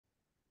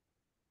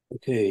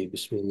Okay,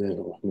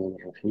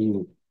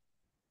 Bismillahirrahmanirrahim.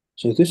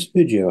 So this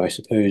video, I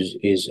suppose,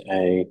 is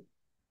a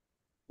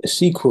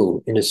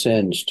sequel, in a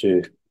sense,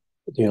 to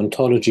the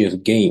ontology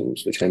of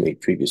games, which I made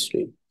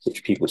previously,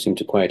 which people seem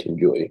to quite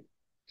enjoy.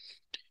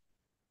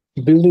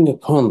 Building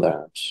upon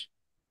that,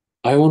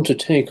 I want to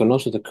take a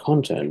lot of the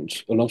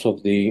content, a lot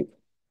of the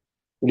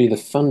really the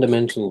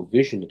fundamental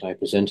vision that I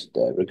presented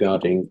there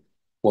regarding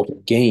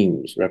what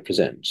games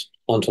represent,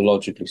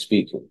 ontologically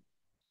speaking.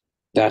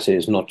 That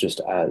is, not just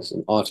as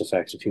an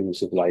artifact of human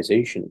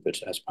civilization, but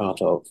as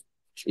part of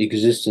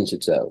existence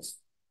itself.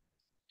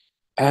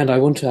 And I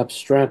want to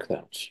abstract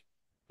that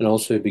and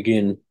also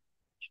begin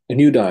a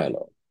new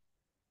dialogue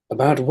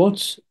about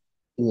what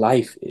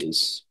life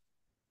is.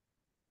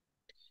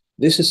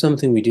 This is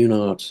something we do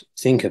not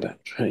think about,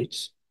 right?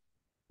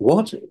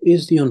 What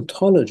is the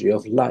ontology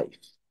of life?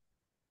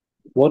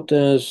 What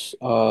does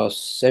our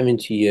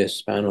 70-year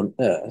span on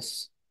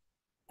Earth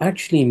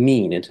actually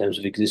mean in terms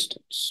of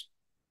existence?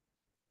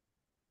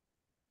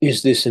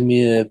 Is this a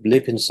mere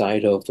blip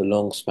inside of the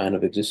long span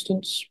of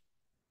existence?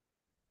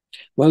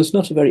 Well, it's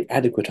not a very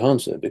adequate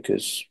answer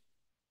because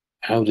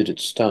how did it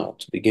start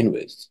to begin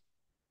with?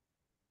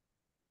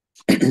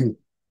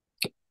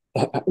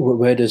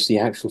 Where does the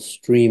actual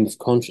stream of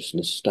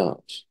consciousness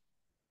start?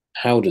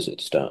 How does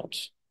it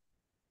start?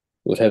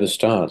 Whatever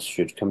starts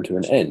should come to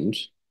an end.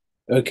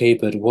 Okay,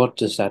 but what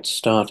does that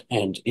start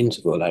end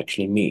interval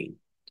actually mean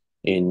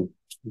in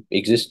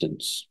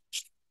existence?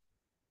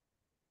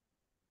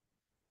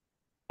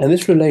 And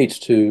this relates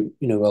to,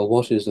 well,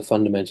 what is the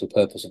fundamental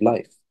purpose of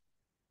life?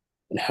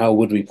 And how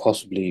would we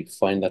possibly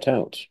find that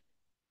out?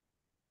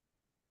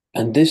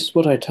 And this is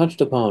what I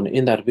touched upon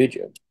in that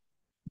video,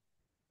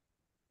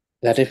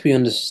 that if we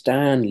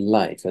understand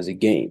life as a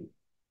game,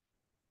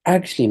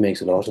 actually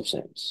makes a lot of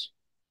sense.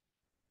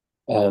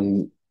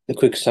 A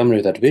quick summary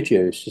of that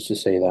video is just to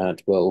say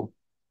that, well,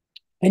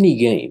 any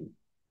game,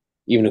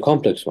 even a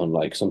complex one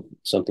like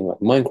something like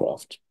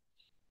Minecraft,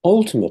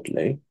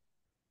 ultimately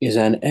is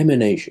an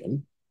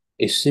emanation,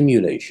 a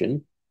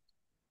simulation,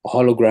 a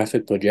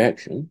holographic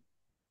projection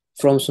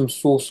from some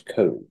source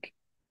code.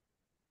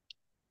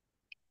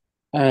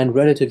 And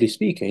relatively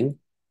speaking,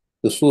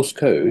 the source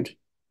code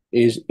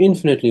is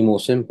infinitely more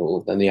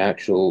simple than the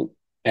actual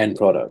end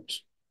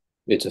product.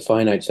 It's a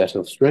finite set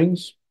of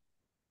strings,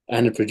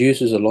 and it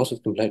produces a lot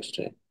of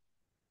complexity.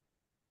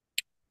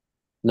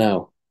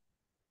 Now,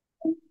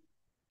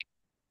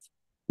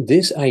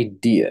 this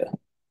idea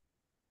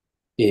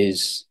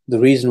is the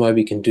reason why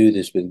we can do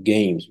this with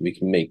games, we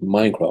can make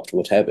Minecraft,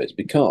 whatever, is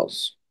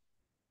because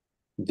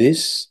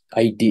this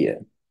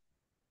idea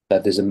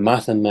that there's a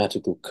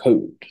mathematical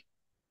code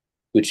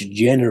which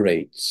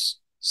generates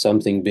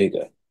something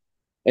bigger.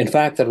 In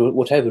fact, that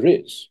whatever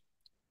is,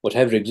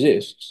 whatever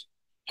exists,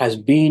 has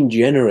been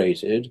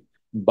generated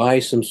by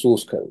some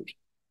source code.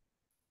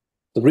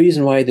 The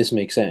reason why this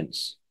makes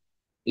sense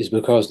is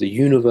because the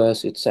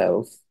universe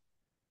itself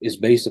is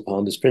based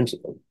upon this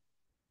principle.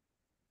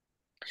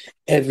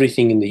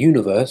 Everything in the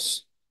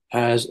universe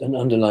has an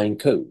underlying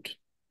code,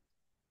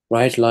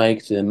 right?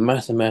 Like the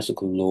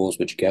mathematical laws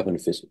which govern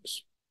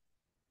physics.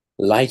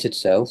 Light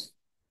itself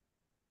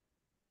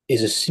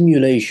is a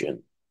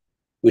simulation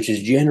which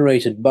is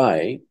generated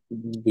by,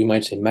 we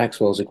might say,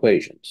 Maxwell's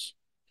equations.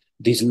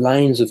 These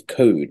lines of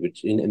code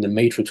which in the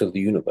matrix of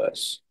the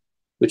universe,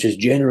 which is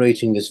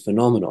generating this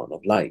phenomenon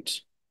of light.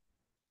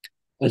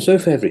 And so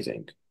for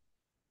everything,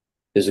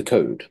 there's a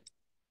code.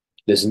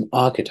 There's an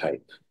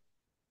archetype,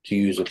 to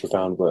use a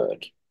profound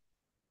word.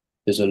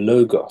 There's a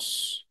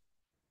logos,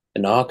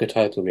 an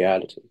archetypal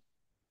reality.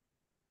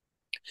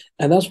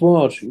 And that's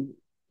what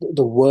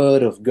the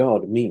word of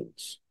God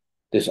means.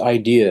 This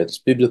idea, this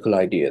biblical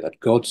idea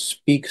that God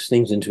speaks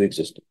things into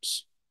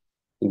existence.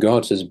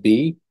 God says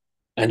be,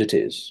 and it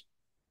is.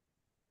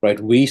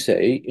 Right? We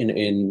say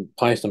in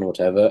Python or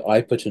whatever,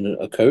 I put in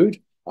a code,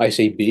 I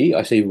say be,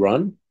 I say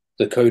run,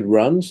 the code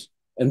runs,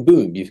 and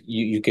boom,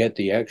 you get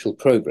the actual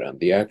program,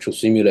 the actual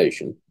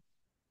simulation.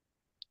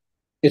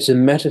 It's a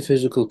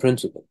metaphysical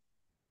principle.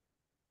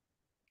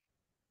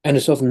 And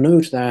it's of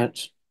note that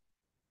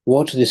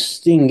what this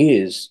thing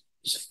is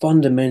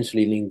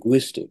fundamentally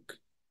linguistic,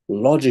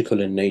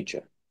 logical in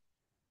nature.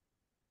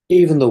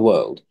 Even the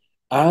world,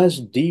 as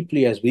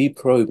deeply as we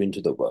probe into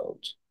the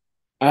world,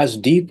 as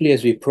deeply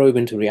as we probe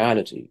into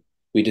reality,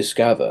 we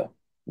discover,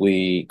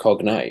 we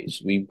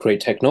cognize, we create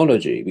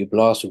technology, we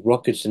blast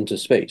rockets into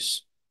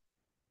space.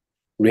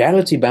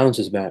 Reality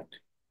bounces back.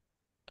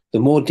 The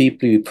more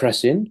deeply we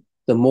press in,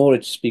 the more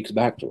it speaks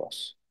back to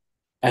us.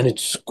 And it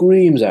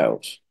screams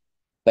out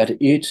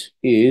that it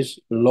is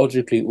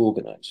logically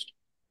organized.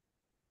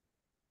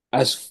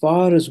 As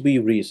far as we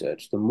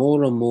research, the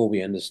more and more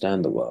we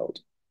understand the world,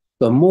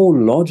 the more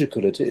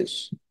logical it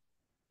is.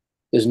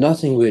 There's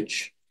nothing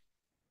which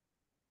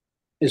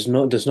does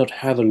not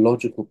have a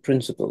logical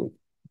principle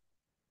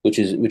which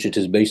it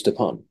is based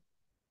upon.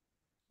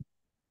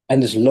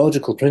 And this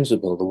logical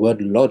principle, the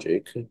word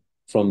logic,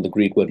 from the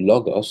Greek word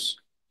logos,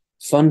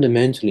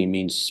 fundamentally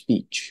means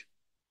speech,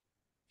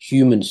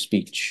 human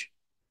speech,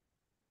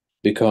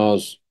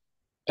 because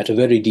at a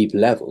very deep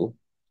level,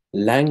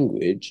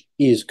 language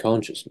is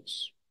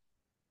consciousness.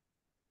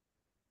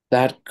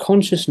 That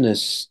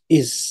consciousness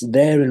is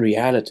there in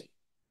reality.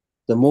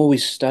 The more we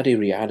study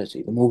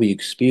reality, the more we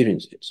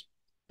experience it.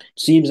 It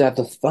seems that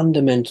the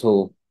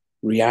fundamental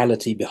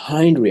reality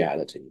behind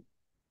reality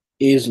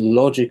is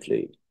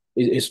logically,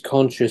 is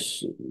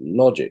conscious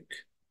logic.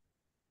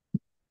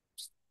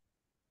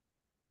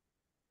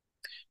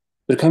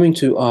 But coming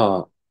to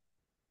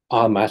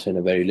our matter in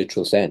a very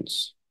literal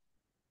sense,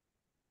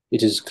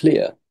 it is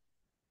clear,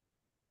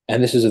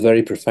 and this is a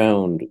very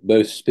profound,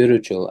 both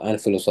spiritual and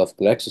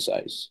philosophical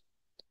exercise,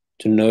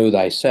 to know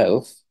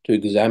thyself, to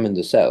examine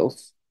the self.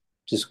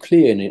 It is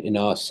clear in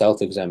our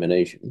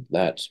self-examination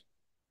that,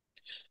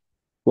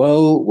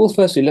 well,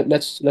 firstly,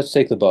 let's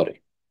take the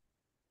body.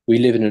 We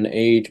live in an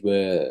age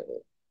where,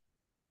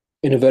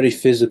 in a very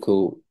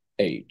physical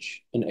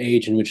age, an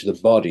age in which the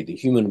body, the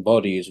human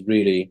body, is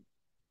really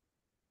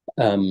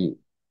um,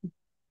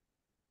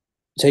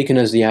 taken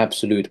as the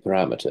absolute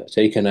parameter,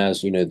 taken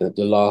as the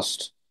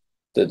last,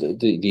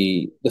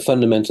 the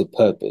fundamental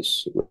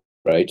purpose,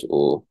 right?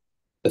 Or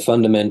the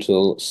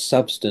fundamental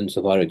substance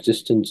of our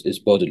existence is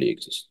bodily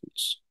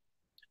existence.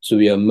 So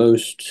we are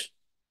most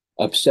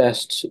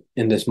obsessed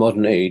in this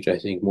modern age, I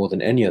think, more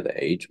than any other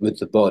age, with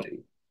the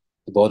body,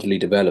 the bodily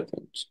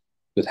development,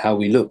 with how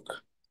we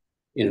look.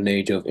 In an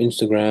age of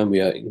Instagram, we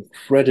are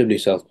incredibly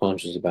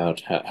self-conscious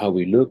about how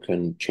we look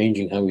and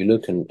changing how we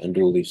look and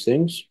all these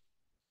things.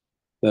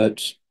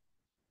 But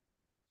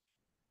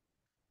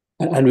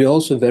and we're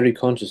also very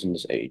conscious in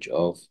this age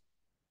of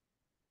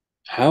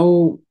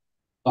how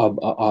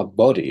our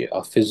body,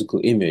 our physical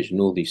image, and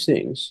all these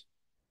things,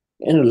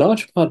 in a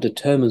large part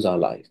determines our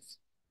life.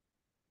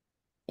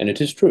 And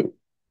it is true,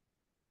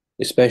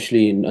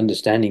 especially in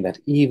understanding that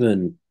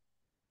even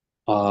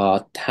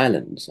our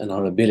talents and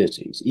our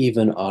abilities,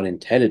 even our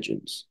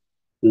intelligence,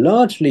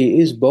 largely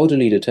is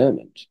bodily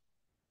determined,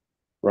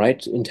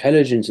 right?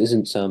 Intelligence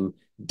isn't some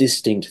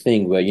distinct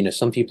thing where,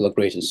 some people are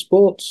great at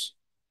sports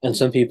and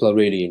some people are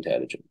really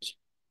intelligent.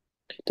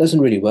 It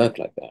doesn't really work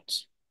like that.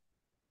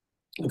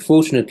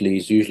 Unfortunately,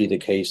 it's usually the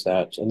case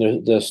that,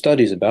 and there are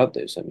studies about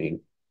this. I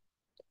mean,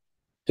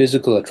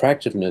 physical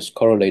attractiveness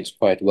correlates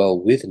quite well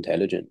with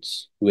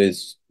intelligence, with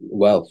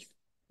wealth.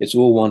 It's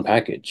all one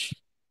package.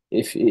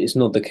 If it's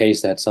not the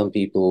case that some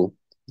people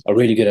are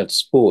really good at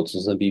sports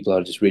and some people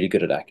are just really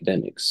good at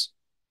academics.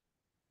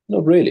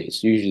 Not really.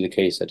 It's usually the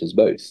case that it's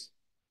both.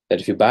 That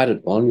if you're bad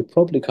at one, you're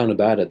probably kind of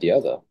bad at the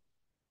other.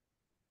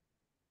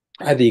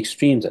 At the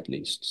extremes, at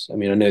least. I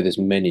mean, I know there's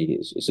many.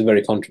 It's a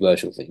very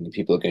controversial thing.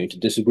 People are going to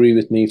disagree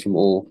with me from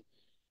all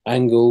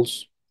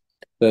angles.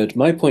 But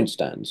my point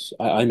stands.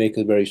 I make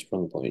a very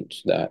strong point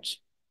that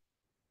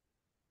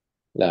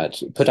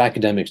put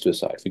academics to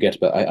aside, forget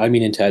about. I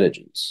mean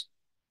intelligence.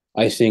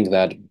 I think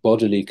that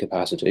bodily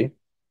capacity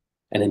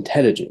and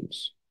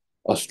intelligence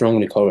are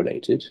strongly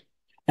correlated,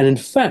 and in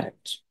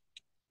fact,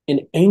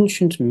 in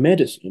ancient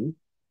medicine,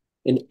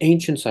 in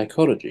ancient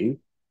psychology,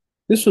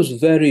 this was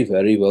very,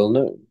 very well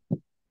known.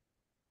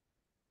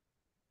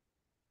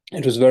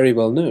 It was very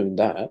well known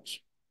that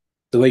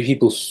the way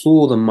people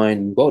saw the mind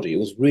and body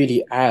was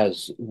really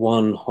as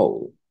one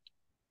whole.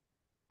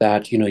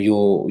 That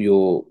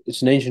your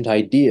it's an ancient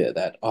idea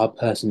that our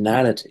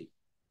personality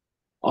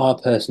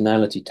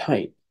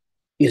type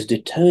is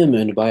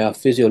determined by our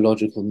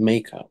physiological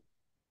makeup.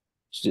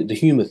 So the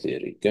humor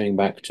theory, going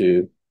back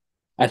to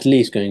his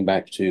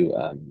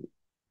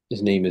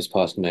name is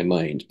passing my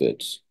mind,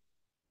 but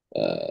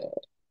uh,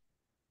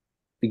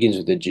 begins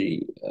with a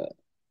G.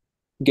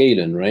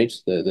 Galen, right?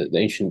 The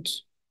ancient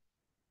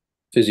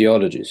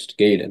physiologist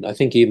Galen. I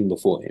think even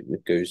before him,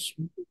 it goes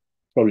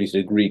probably to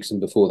the Greeks and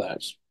before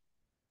that.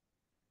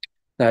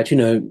 That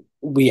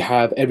we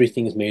have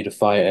everything is made of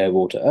fire, air,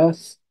 water,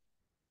 earth.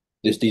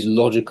 There's these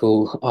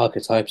logical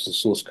archetypes of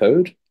source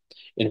code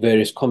in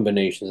various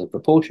combinations and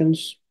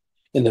proportions.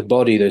 In the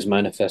body, those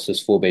manifest as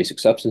four basic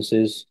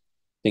substances.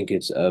 I think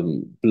it's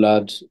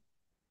blood,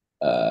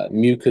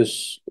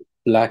 mucus,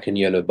 black and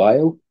yellow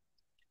bile.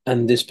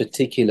 And this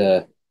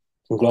particular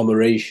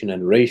conglomeration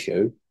and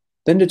ratio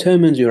then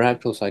determines your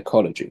actual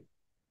psychology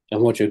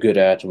and what you're good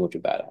at and what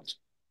you're bad at.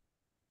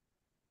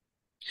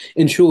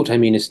 In short, I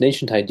mean, it's an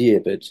ancient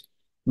idea, but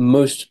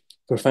most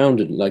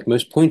profoundly, like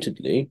most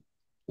pointedly,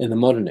 in the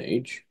modern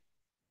age,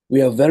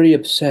 we are very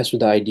obsessed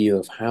with the idea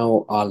of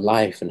how our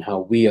life and how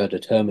we are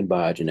determined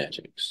by our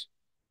genetics,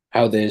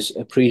 how there's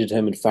a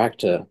predetermined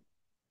factor,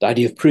 the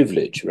idea of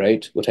privilege,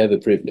 right? Whatever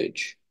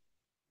privilege,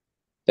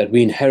 that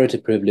we inherit a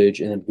privilege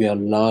and that we are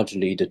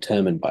largely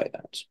determined by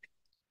that.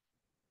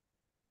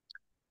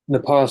 In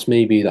the past,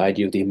 maybe the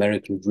idea of the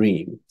American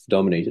dream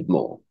dominated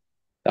more.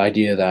 The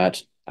idea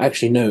that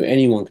actually, no,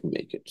 anyone can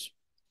make it.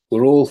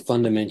 We're all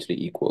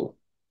fundamentally equal.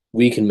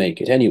 We can make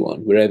it,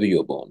 anyone, wherever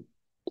you're born.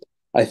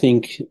 I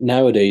think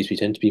nowadays we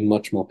tend to be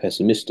much more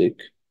pessimistic.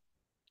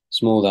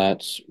 It's more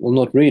that, well,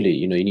 not really.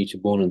 You need to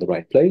be born in the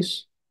right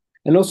place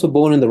and also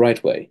born in the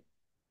right way.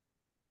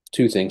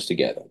 Two things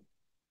together.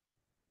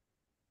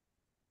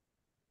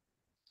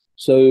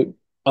 So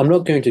I'm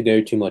not going to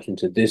go too much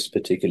into this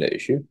particular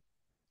issue.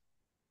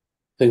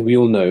 I think we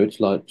all know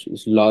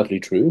it's largely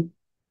true.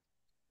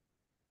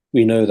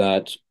 We know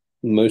that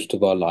most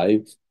of our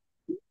life,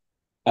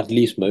 at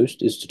least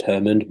most, is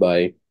determined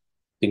by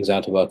things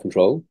out of our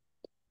control,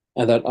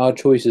 and that our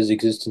choices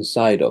exist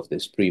inside of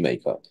this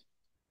pre-makeup.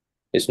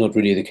 It's not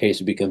really the case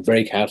that we can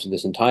break out of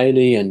this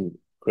entirely and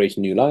create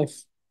a new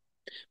life.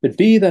 But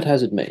be that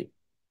as it may,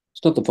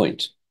 it's not the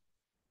point.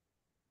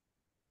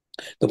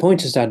 The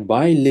point is that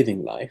by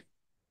living life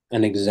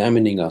and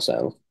examining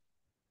ourselves,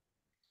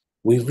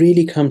 we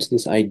really come to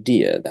this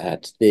idea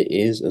that there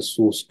is a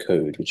source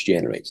code which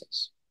generates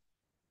us.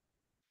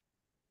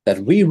 That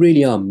we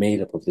really are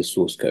made up of this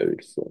source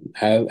code, from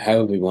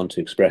however we want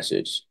to express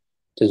it,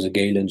 in terms of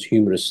Galen's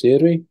humorous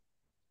theory,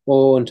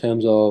 or in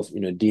terms of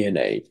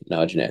DNA in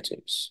our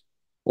genetics,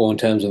 or in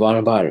terms of our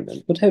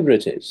environment, whatever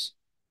it is.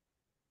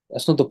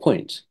 That's not the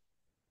point.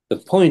 The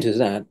point is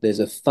that there's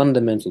a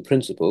fundamental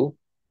principle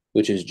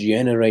which is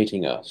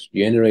generating us,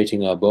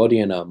 generating our body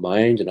and our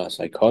mind and our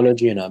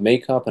psychology and our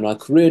makeup and our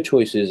career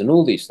choices and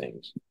all these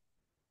things.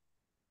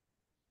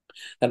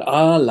 That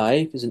our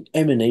life is an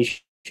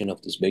emanation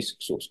of this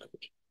basic source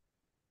code.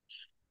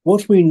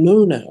 What we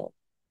know now,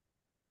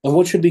 and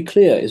what should be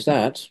clear, is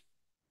that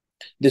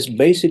this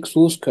basic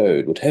source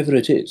code, whatever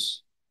it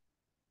is,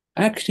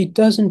 actually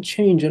doesn't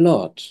change a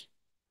lot.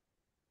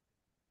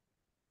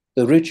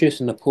 The richest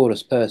and the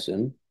poorest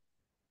person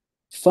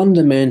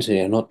fundamentally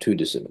are not too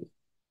dissimilar.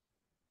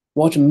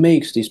 What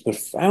makes these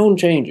profound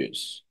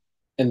changes,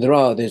 and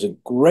there's a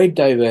great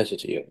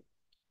diversity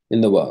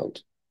in the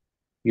world.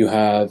 You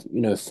have,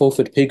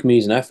 4-foot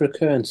pygmies in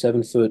Africa and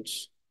 7-foot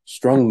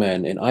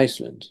strongmen in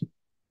Iceland.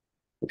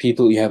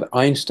 You have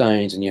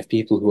Einsteins and you have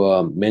people who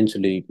are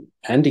mentally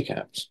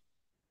handicapped.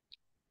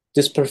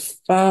 This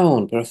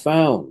profound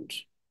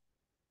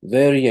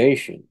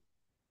variation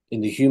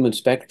in the human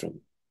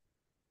spectrum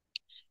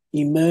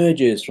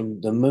emerges from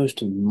the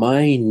most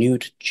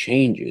minute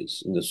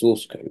changes in the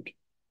source code.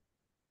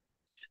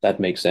 That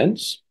makes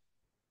sense.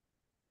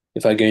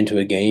 If I go into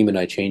a game and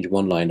I change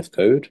one line of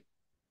code,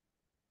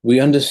 we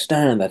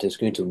understand that it's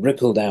going to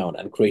ripple down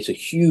and create a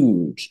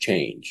huge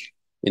change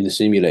in the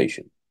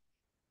simulation.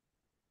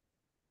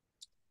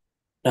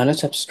 Now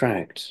let's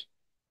abstract.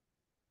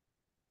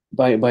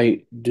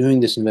 By doing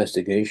this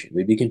investigation,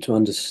 we begin to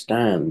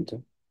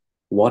understand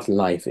what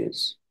life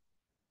is.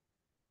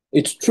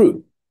 It's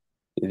true.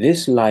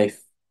 This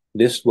life,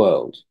 this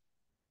world,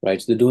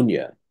 right, the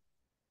dunya,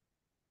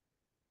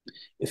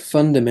 it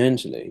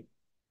fundamentally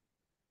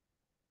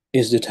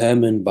is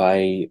determined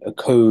by a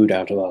code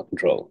out of our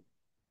control.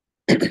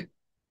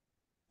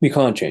 We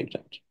can't change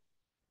that.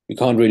 We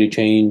can't really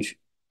change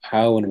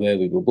how and where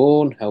we were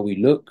born, how we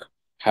look,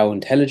 how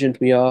intelligent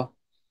we are,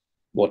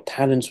 what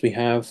talents we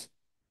have.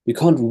 We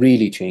can't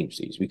really change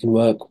these. We can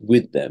work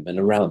with them and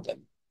around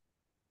them.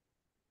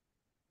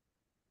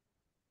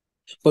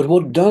 But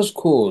what does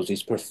cause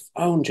these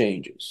profound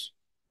changes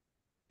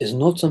is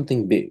not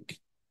something big,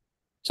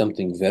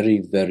 something very,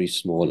 very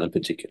small and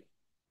particular.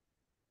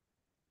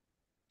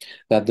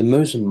 That the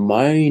most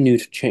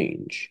minute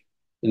change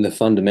in the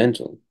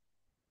fundamental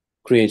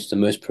creates the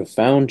most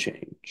profound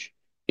change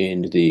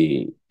in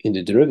the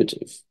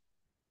derivative.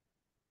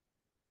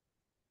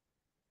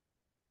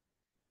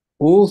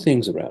 All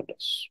things around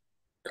us,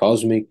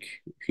 cosmic,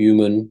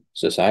 human,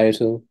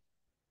 societal,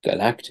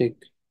 galactic,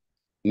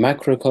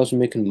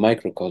 macrocosmic and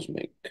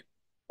microcosmic,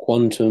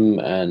 quantum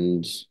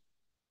and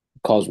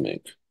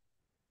cosmic,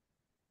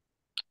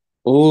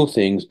 all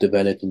things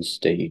develop in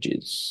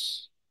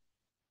stages.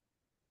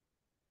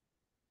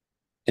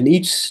 And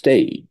each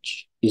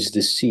stage is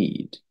the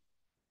seed,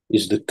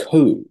 is the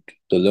code,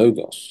 the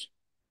logos,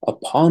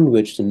 upon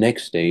which the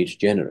next stage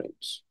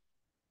generates.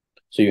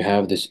 So you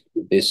have this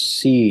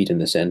seed in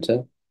the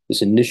center,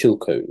 this initial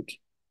code.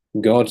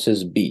 God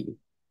says be,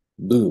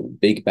 boom,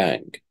 big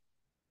bang.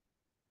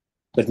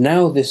 But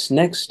now this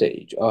next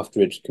stage,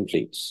 after it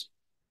completes,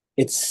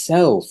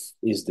 itself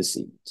is the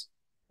seed,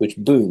 which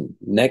boom,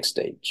 next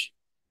stage.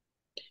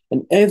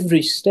 And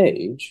every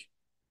stage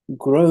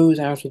grows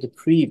out of the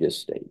previous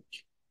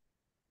stage.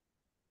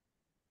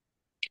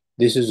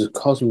 This is a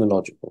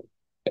cosmological,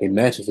 a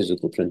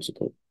metaphysical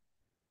principle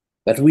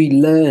that we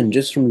learn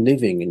just from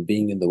living and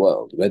being in the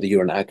world. Whether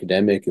you're an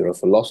academic, you're a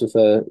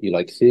philosopher, you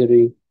like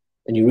theory,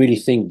 and you really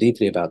think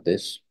deeply about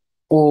this,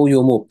 or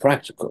you're more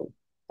practical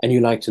and you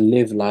like to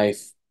live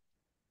life,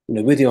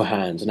 with your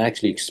hands and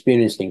actually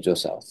experience things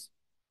yourself.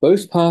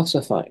 Both paths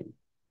are fine,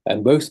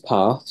 and both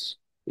paths,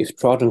 if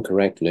trodden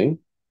correctly,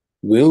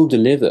 will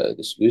deliver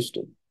this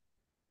wisdom,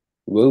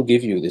 will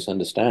give you this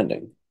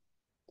understanding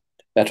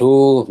that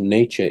all of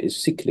nature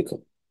is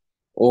cyclical,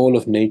 all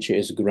of nature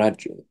is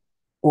gradual,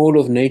 all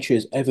of nature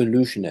is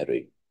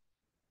evolutionary.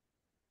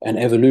 And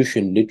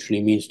evolution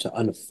literally means to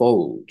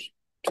unfold,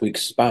 to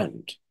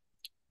expand.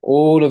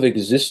 All of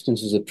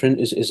existence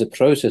is a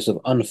process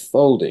of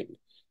unfolding,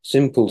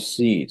 simple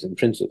seeds and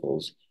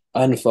principles,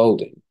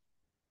 unfolding.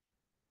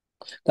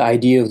 The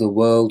idea of the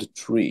world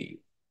tree,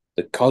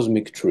 the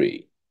cosmic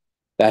tree,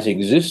 that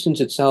existence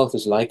itself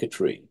is like a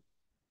tree.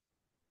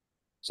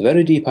 It's a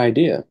very deep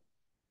idea,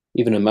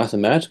 even a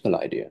mathematical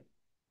idea.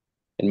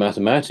 In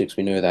mathematics,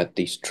 we know that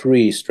these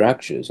tree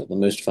structures are the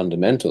most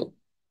fundamental.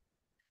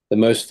 The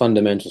most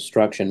fundamental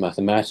structure in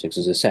mathematics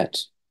is a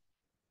set.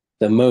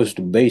 The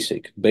most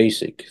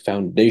basic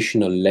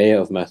foundational layer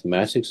of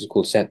mathematics is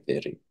called set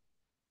theory.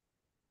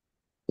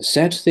 The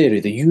set theory,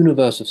 the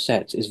universe of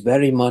sets, is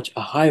very much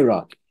a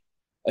hierarchy,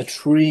 a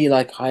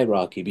tree-like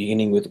hierarchy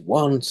beginning with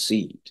one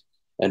seed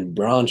and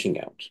branching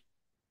out.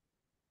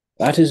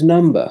 That is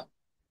number.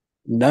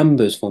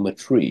 Numbers form a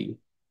tree,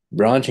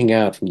 branching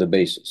out from the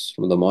basis,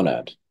 from the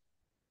monad.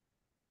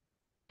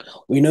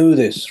 We know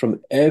this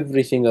from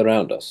everything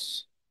around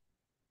us.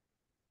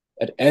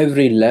 At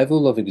every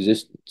level of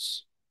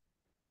existence,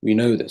 we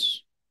know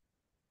this.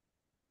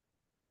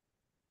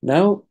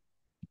 Now,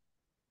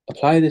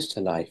 apply this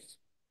to life.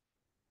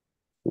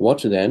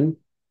 What then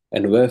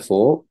and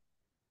wherefore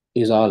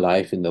is our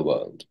life in the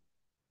world?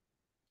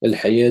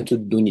 الحياة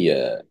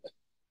الدنيا.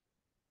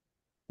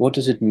 What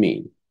does it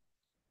mean?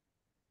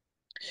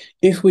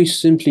 If we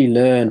simply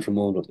learn from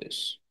all of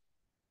this,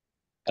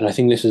 and I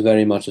think this is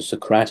very much a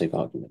Socratic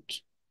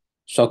argument.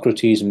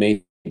 Socrates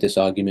made this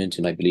argument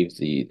in, I believe,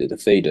 the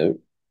Phaedo,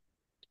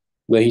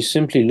 where he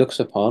simply looks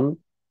upon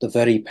the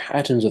very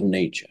patterns of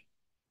nature.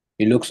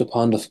 He looks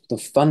upon the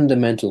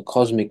fundamental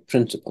cosmic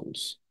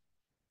principles,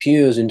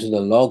 peers into the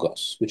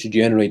logos which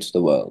generates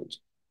the world,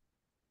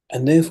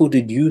 and therefore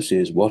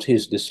deduces what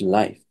is this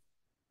life.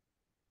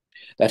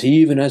 That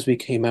even as we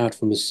came out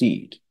from a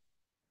seed,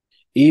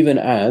 even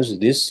as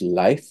this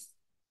life,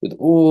 with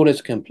all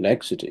its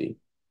complexity,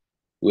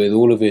 with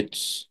all of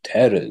its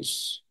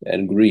terrors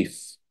and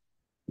grief,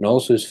 and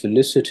also its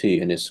felicity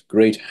and its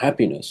great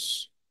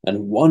happiness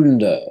and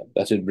wonder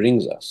that it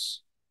brings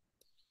us,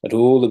 at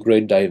all the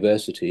great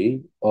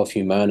diversity of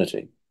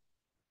humanity,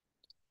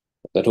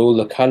 that all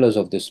the colors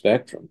of the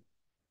spectrum,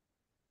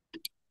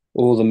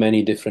 all the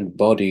many different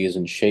bodies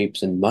and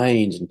shapes and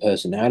minds and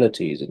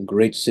personalities and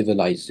great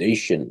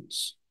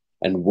civilizations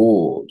and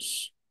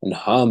wars and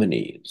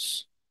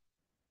harmonies,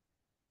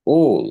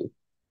 all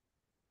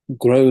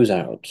grows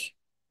out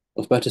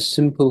of but a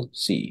simple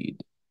seed.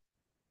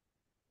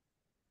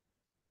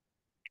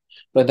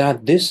 But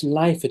that this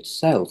life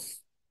itself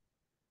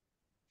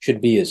should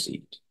be a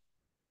seed.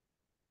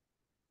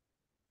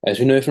 As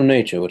we know from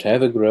nature,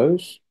 whatever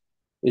grows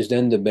is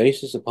then the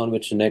basis upon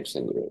which the next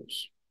thing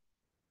grows.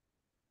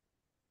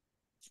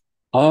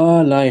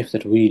 Our life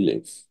that we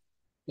live,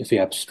 if we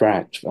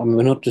abstract, I mean,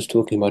 we're not just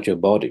talking about your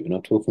body, we're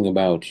not talking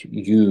about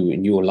you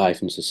and your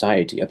life in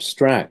society.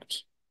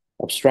 Abstract.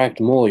 Abstract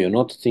more, you're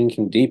not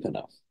thinking deep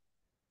enough.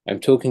 I'm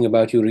talking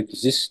about your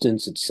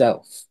existence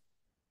itself,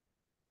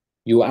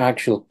 your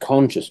actual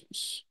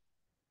consciousness,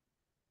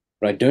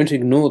 right? Don't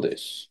ignore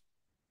this.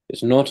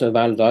 It's not a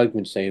valid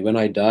argument to say, when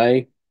I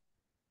die,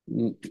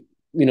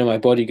 my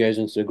body goes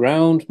into the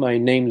ground, my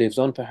name lives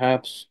on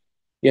perhaps.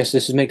 Yes,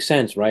 this makes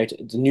sense, right?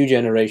 The new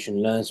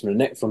generation learns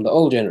from the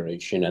old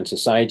generation and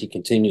society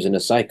continues in a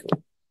cycle.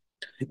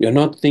 You're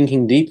not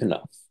thinking deep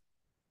enough.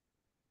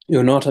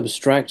 You're not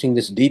abstracting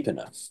this deep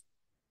enough.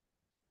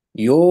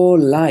 Your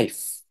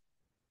life,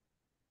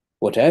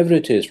 whatever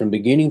it is from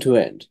beginning to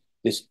end,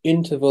 this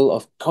interval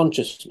of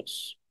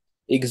consciousness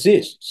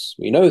exists.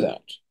 We know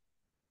that.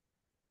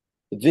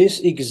 This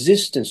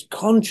existence,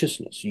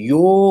 consciousness,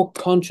 your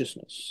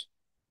consciousness,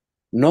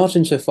 not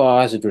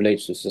insofar as it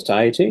relates to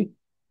society,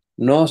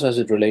 not as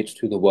it relates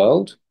to the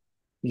world,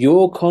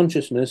 your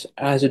consciousness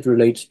as it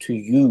relates to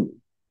you,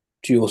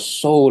 to your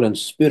soul and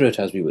spirit,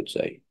 as we would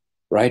say,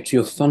 right? To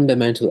your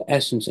fundamental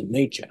essence and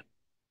nature.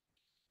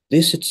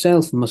 This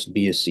itself must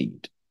be a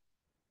seed,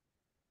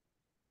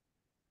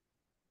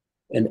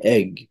 an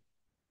egg,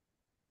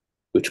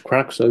 which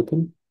cracks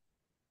open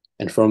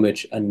and from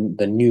which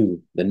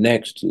the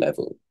next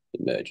level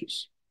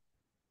emerges.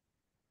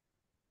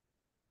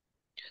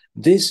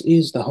 This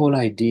is the whole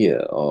idea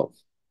of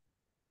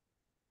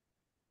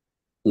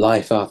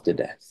life after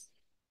death.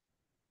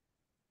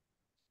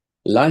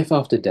 Life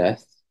after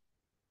death,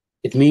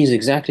 it means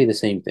exactly the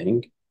same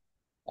thing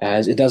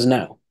as it does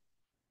now.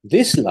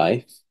 This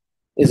life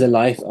is a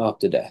life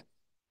after death.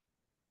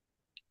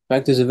 In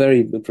fact, there's a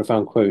very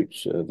profound quote,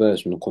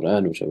 verse from the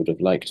Quran, which I would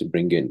have liked to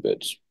bring in,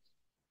 but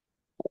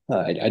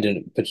I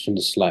didn't put it in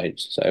the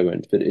slides, so I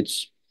won't. But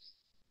it's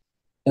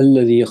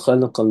الذي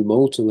خلق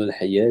الموت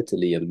والحياة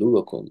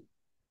ليبلوكم.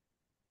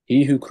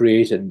 He who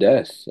created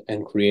death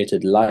and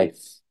created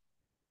life,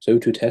 so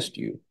to test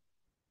you.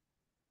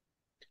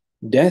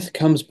 Death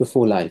comes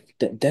before life.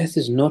 Death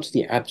is not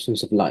the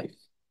absence of life.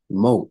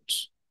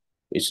 Maut.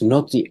 It's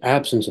not the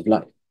absence of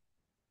life.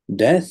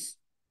 Death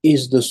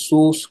is the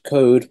source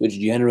code which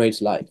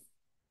generates life.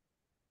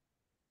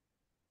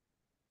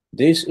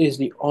 This is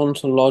the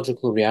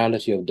ontological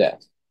reality of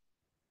death.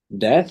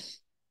 Death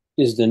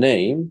is the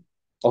name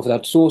of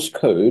that source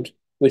code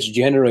which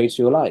generates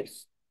your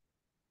life.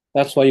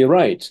 That's why you're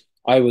right.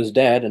 I was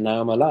dead and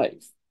now I'm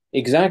alive.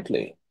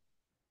 Exactly.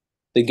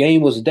 The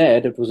game was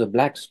dead, it was a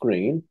black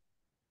screen,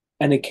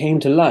 and it came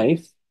to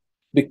life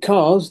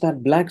because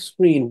that black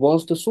screen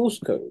was the source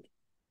code.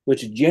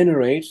 which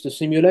generates the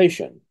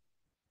simulation.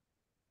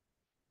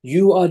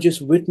 You are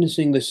just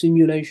witnessing the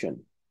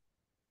simulation.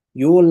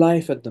 Your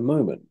life at the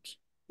moment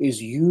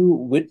is you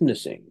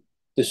witnessing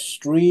the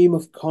stream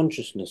of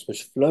consciousness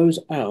which flows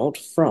out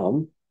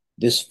from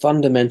this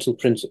fundamental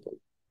principle,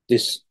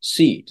 this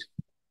seed.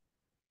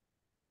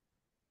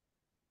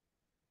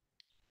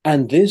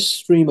 And this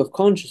stream of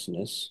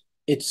consciousness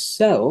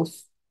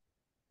itself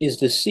is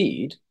the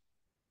seed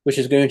which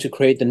is going to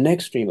create the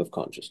next stream of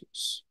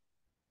consciousness.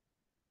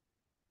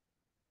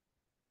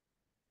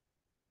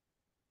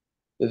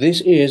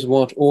 This is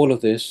what all of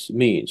this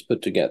means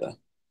put together,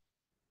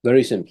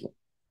 very simply.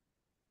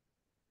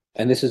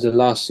 And this is the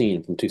last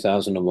scene from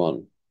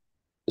 2001,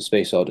 The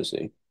Space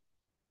Odyssey.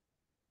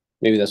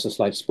 Maybe that's a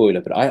slight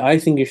spoiler, but I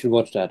think you should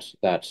watch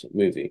that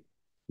movie.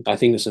 I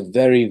think it's a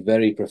very,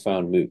 very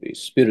profound movie,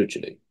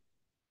 spiritually.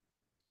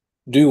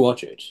 Do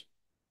watch it.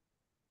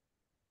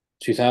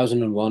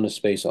 2001, A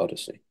Space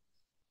Odyssey.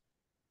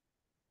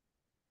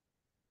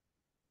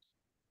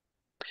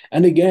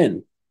 And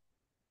again,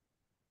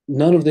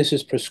 none of this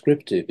is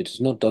prescriptive. It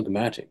is not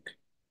dogmatic.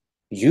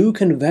 You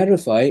can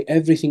verify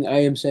everything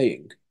I am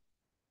saying.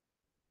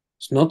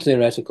 It's not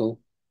theoretical.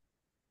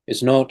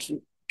 It's not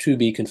to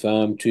be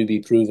confirmed, to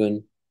be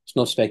proven. It's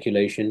not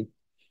speculation.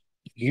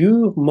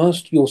 You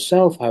must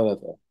yourself,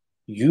 however,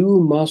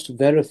 you must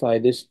verify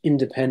this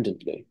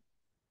independently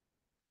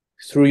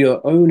through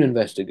your own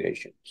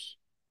investigations.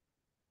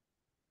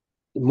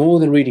 More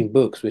than reading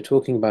books, we're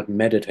talking about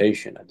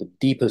meditation at the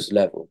deepest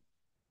level.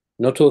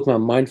 We're not talking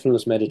about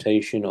mindfulness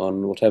meditation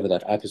on whatever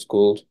that app is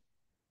called.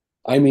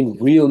 I mean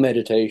real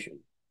meditation,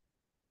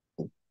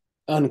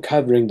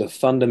 uncovering the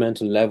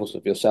fundamental levels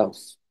of yourself,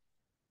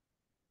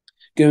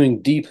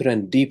 going deeper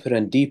and deeper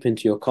and deep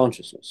into your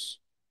consciousness.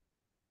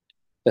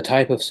 The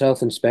type of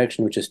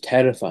self-inspection which is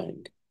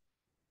terrifying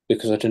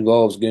because it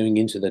involves going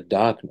into the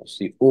darkness,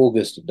 the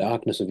august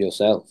darkness of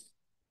yourself.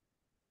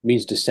 It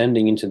means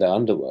descending into the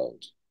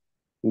underworld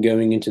and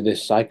going into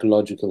this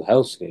psychological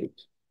hellscape.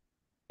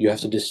 You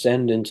have to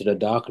descend into the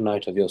dark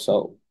night of your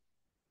soul.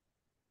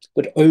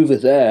 But over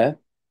there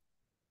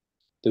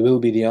will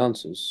be the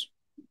answers.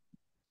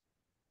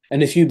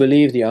 And if you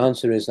believe the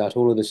answer is that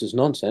all of this is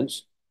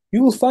nonsense,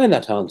 you will find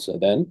that answer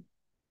then.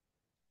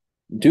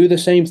 Do the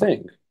same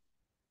thing.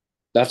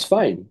 That's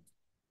fine.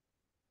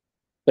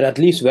 But at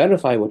least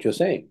verify what you're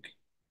saying.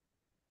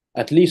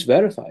 At least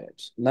verify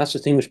it. And that's the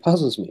thing which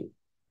puzzles me.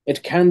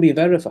 It can be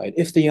verified.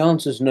 If the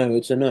answer is no,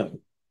 it's a no.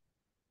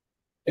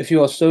 If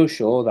you are so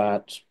sure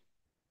that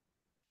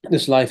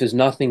this life is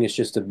nothing, it's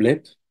just a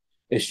blip,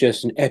 it's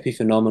just an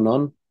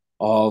epiphenomenon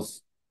of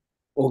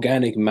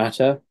organic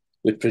matter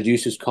which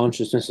produces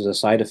consciousness as a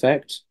side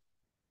effect,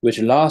 which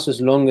lasts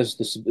as long as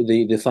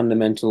the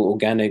fundamental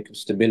organic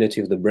stability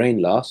of the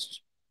brain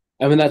lasts.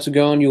 And when that's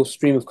gone, your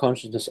stream of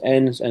consciousness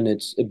ends and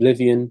it's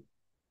oblivion.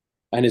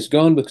 And it's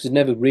gone because it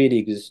never really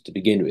existed to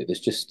begin with. It's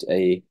just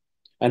an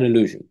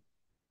illusion.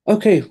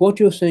 Okay, if what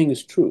you're saying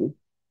is true,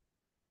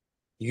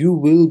 you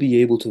will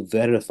be able to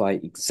verify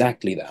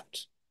exactly that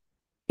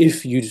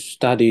if you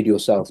studied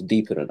yourself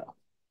deeper enough.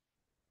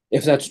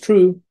 If that's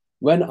true,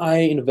 when I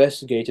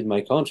investigated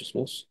my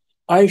consciousness,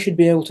 I should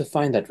be able to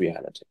find that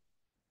reality.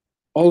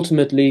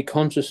 Ultimately,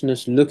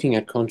 consciousness, looking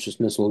at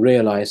consciousness, will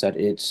realize that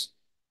it's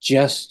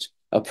just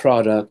a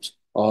product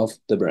of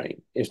the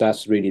brain, if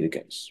that's really the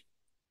case.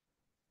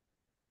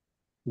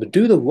 But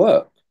do the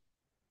work.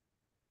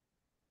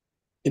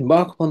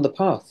 Embark upon the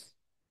path.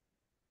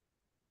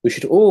 We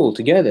should all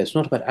together, it's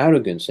not about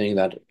arrogance saying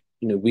that,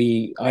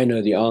 I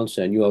know the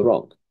answer and you are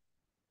wrong.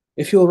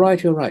 If you're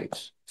right, you're right.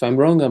 If I'm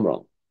wrong, I'm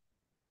wrong.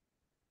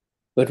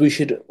 But we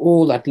should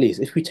all, at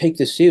least, if we take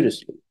this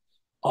seriously,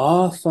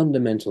 our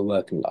fundamental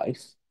work in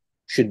life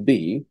should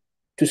be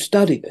to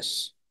study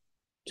this,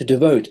 to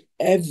devote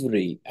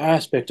every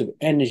aspect of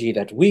energy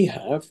that we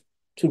have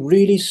to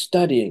really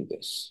studying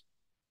this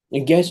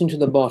and getting to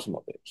the bottom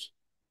of it.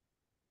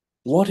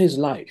 What is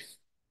life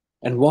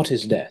and what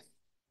is death?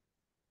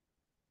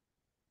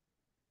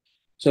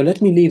 So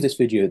let me leave this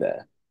video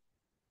there.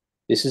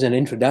 This is an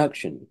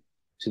introduction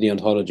to the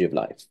ontology of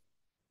life.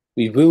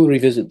 We will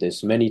revisit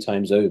this many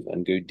times over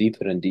and go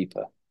deeper and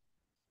deeper.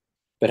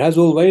 But as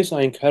always,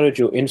 I encourage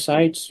your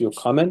insights, your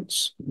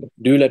comments.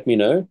 Do let me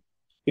know.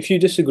 If you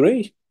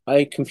disagree,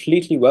 I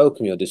completely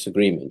welcome your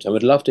disagreement. I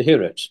would love to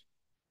hear it.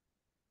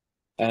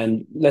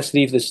 And let's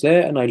leave this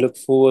there, and I look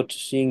forward to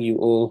seeing you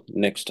all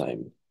next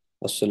time.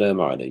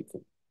 Assalamu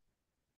alaikum.